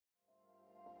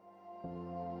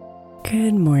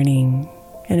Good morning,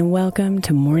 and welcome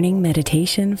to Morning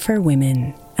Meditation for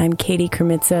Women. I'm Katie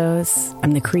Kermitzos.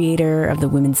 I'm the creator of the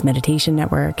Women's Meditation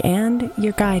Network and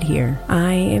your guide here.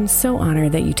 I am so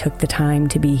honored that you took the time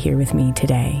to be here with me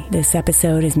today. This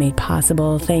episode is made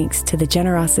possible thanks to the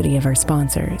generosity of our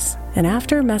sponsors. And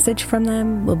after a message from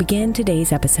them, we'll begin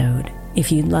today's episode.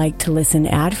 If you'd like to listen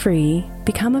ad-free,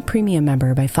 become a premium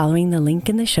member by following the link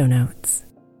in the show notes.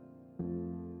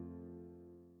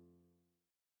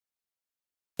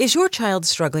 Is your child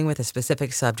struggling with a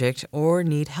specific subject or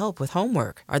need help with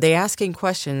homework? Are they asking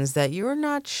questions that you're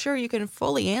not sure you can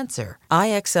fully answer?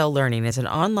 IXL Learning is an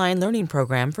online learning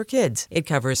program for kids. It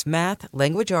covers math,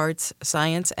 language arts,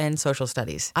 science, and social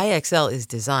studies. IXL is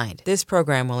designed. This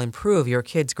program will improve your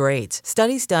kids' grades.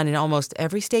 Studies done in almost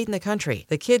every state in the country.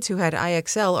 The kids who had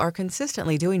IXL are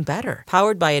consistently doing better.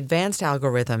 Powered by advanced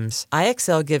algorithms,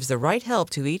 IXL gives the right help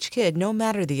to each kid no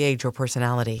matter the age or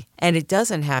personality. And it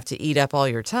doesn't have to eat up all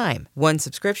your time. One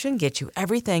subscription gets you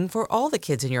everything for all the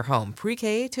kids in your home,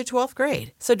 pre-K to 12th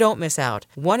grade. So don't miss out.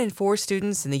 1 in 4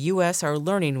 students in the U.S. are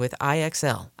learning with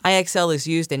IXL. IXL is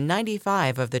used in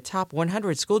 95 of the top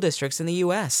 100 school districts in the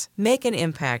U.S. Make an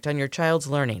impact on your child's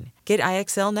learning. Get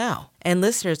IXL now. And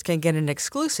listeners can get an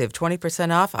exclusive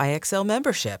 20% off IXL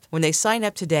membership when they sign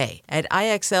up today at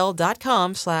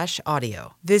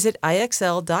IXL.com/audio. Visit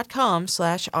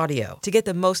IXL.com/audio to get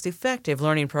the most effective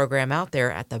learning program out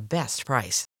there at the best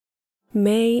price.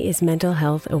 May is Mental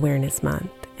Health Awareness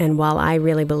Month. And while I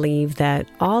really believe that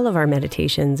all of our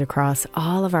meditations across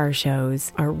all of our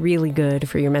shows are really good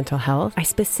for your mental health, I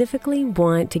specifically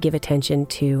want to give attention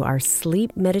to our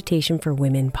Sleep Meditation for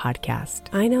Women podcast.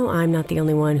 I know I'm not the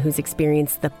only one who's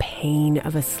experienced the pain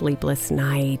of a sleepless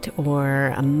night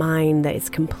or a mind that is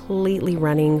completely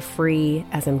running free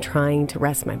as I'm trying to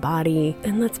rest my body.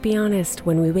 And let's be honest,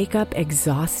 when we wake up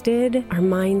exhausted, our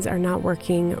minds are not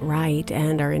working right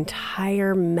and our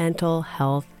entire mental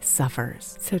health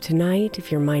suffers. So tonight,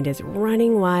 if your mind is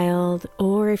running wild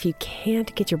or if you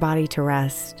can't get your body to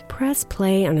rest, press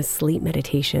play on a sleep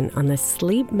meditation on the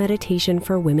Sleep Meditation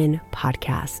for Women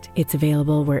podcast. It's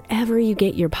available wherever you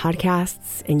get your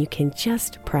podcasts, and you can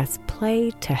just press play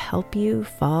to help you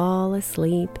fall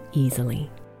asleep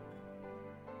easily.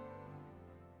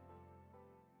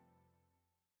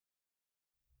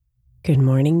 Good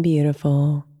morning,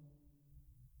 beautiful.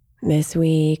 This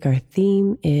week, our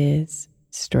theme is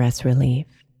stress relief.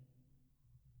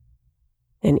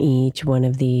 And each one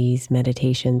of these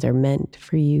meditations are meant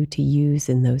for you to use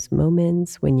in those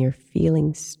moments when you're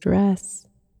feeling stress,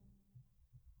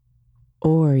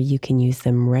 or you can use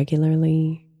them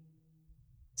regularly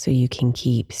so you can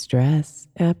keep stress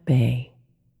at bay.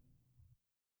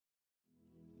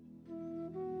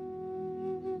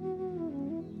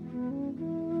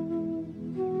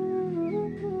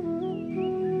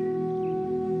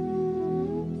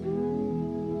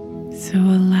 So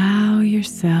allow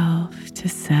yourself to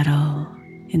settle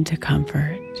into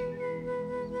comfort,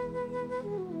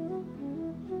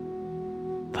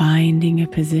 finding a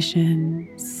position,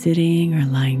 sitting or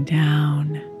lying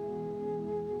down,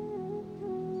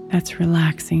 that's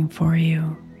relaxing for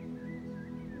you.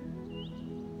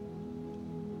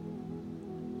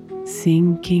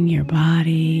 Sinking your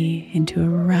body into a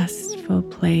restful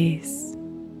place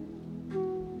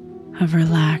of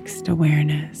relaxed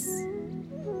awareness.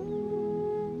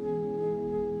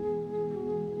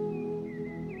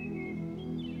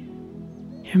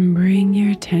 And bring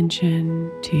your attention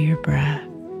to your breath.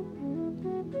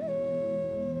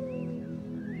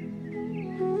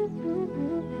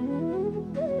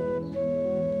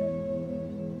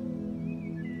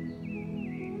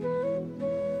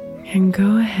 And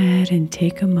go ahead and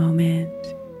take a moment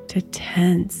to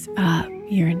tense up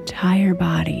your entire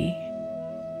body,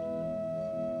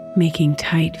 making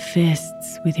tight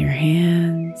fists with your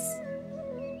hands,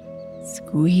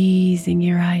 squeezing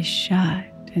your eyes shut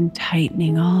and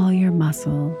tightening all your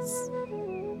muscles.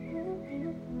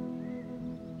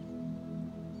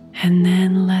 And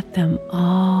then let them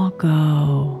all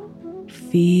go,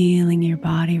 feeling your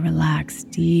body relax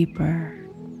deeper.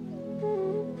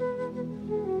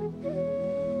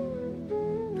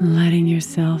 Letting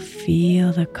yourself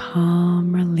feel the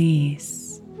calm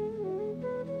release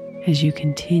as you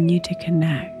continue to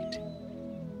connect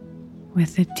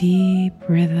with the deep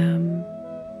rhythm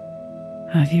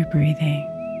of your breathing.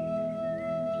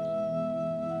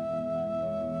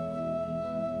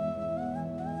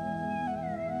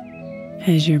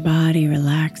 As your body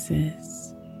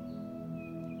relaxes,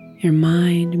 your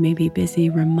mind may be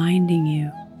busy reminding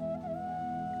you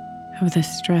of the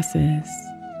stresses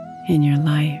in your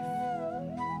life.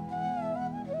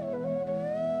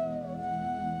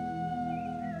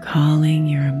 calling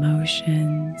your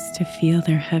emotions to feel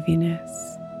their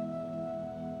heaviness,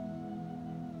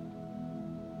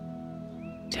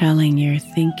 telling your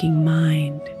thinking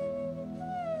mind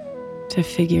to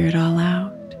figure it all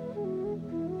out.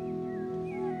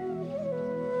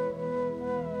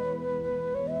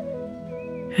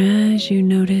 As you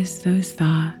notice those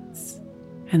thoughts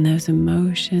and those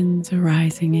emotions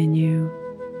arising in you,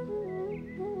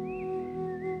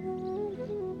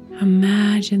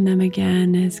 imagine them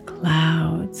again as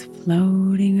clouds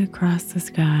floating across the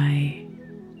sky,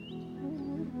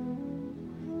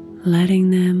 letting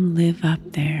them live up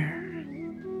there,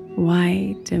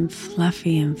 white and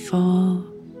fluffy and full,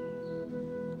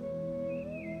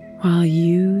 while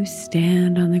you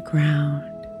stand on the ground,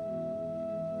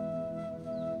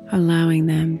 allowing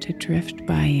them to drift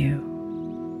by you.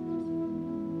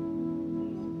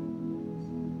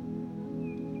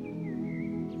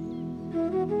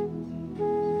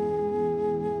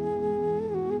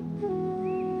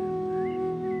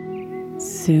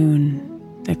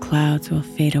 Soon, the clouds will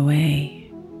fade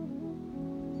away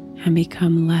and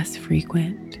become less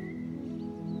frequent.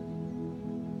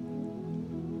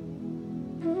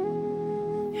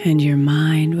 And your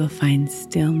mind will find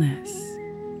stillness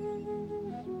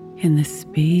in the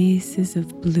spaces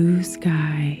of blue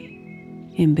sky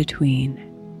in between.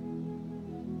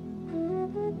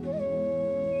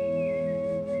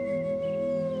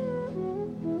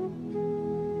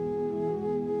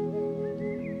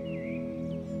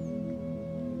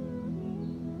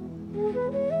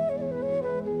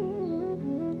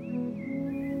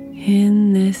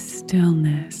 In this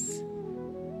stillness,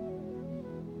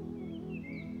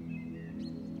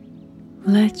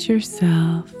 let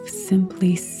yourself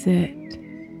simply sit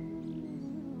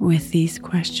with these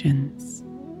questions.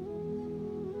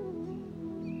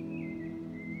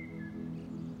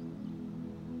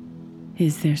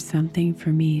 Is there something for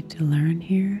me to learn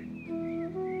here?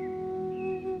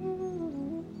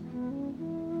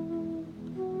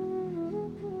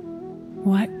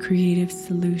 What creative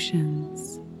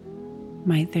solutions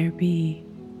might there be?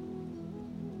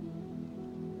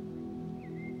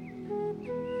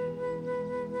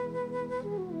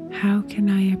 How can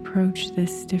I approach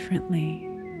this differently?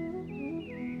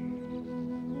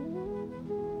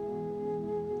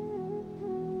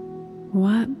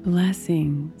 What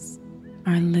blessings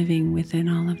are living within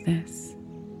all of this?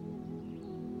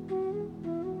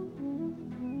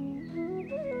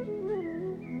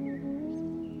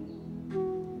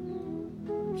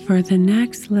 For the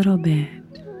next little bit,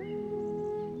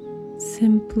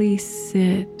 simply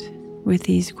sit with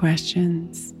these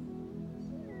questions.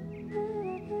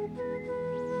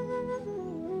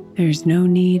 There's no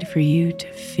need for you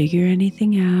to figure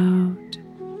anything out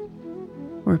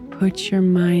or put your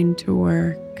mind to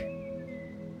work.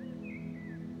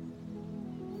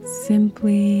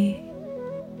 Simply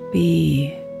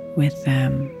be with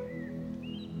them.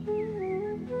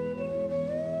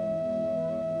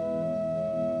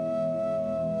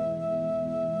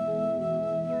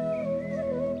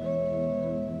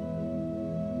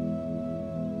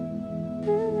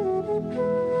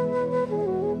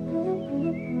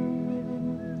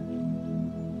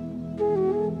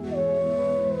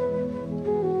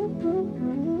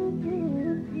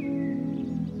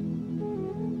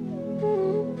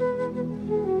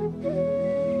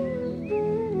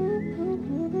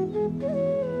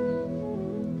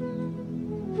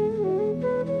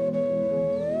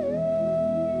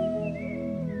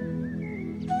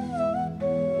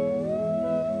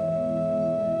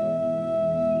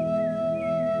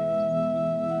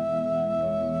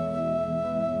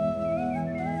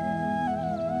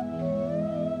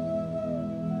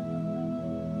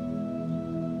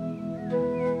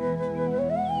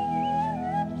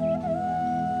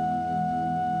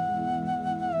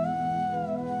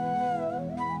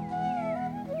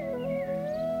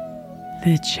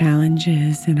 The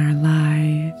challenges in our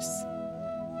lives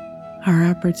are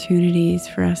opportunities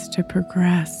for us to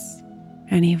progress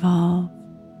and evolve.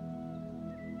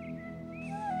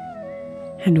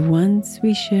 And once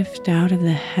we shift out of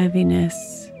the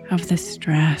heaviness of the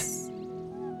stress,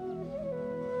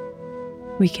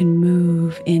 we can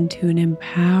move into an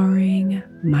empowering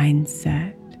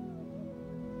mindset.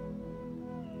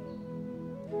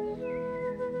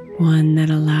 One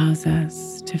that allows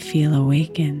us to feel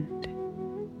awakened,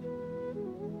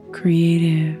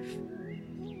 creative,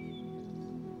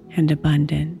 and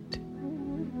abundant.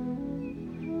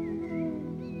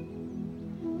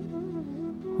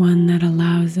 One that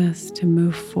allows us to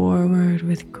move forward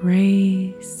with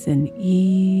grace and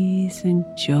ease and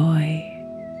joy.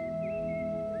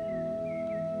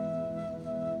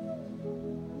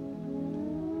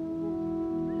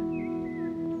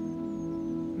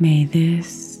 May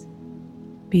this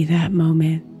be that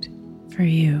moment for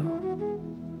you.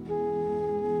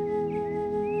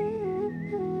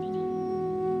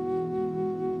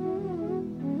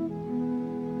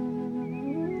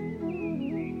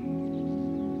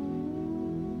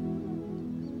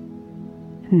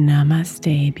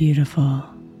 Namaste,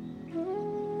 beautiful.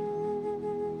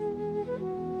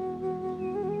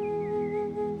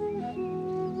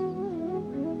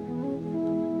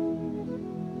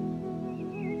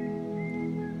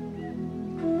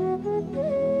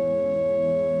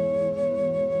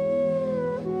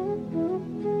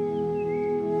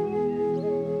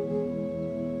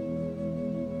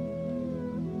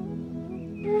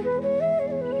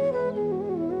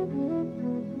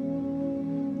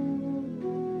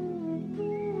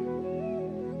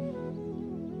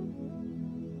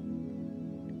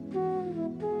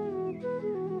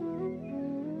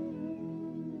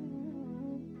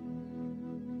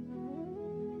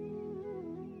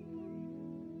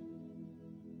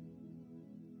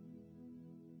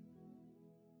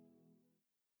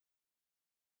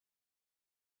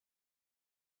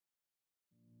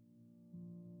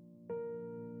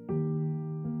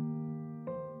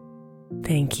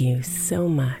 Thank you so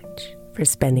much for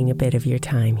spending a bit of your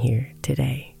time here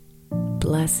today.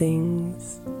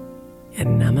 Blessings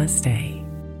and namaste.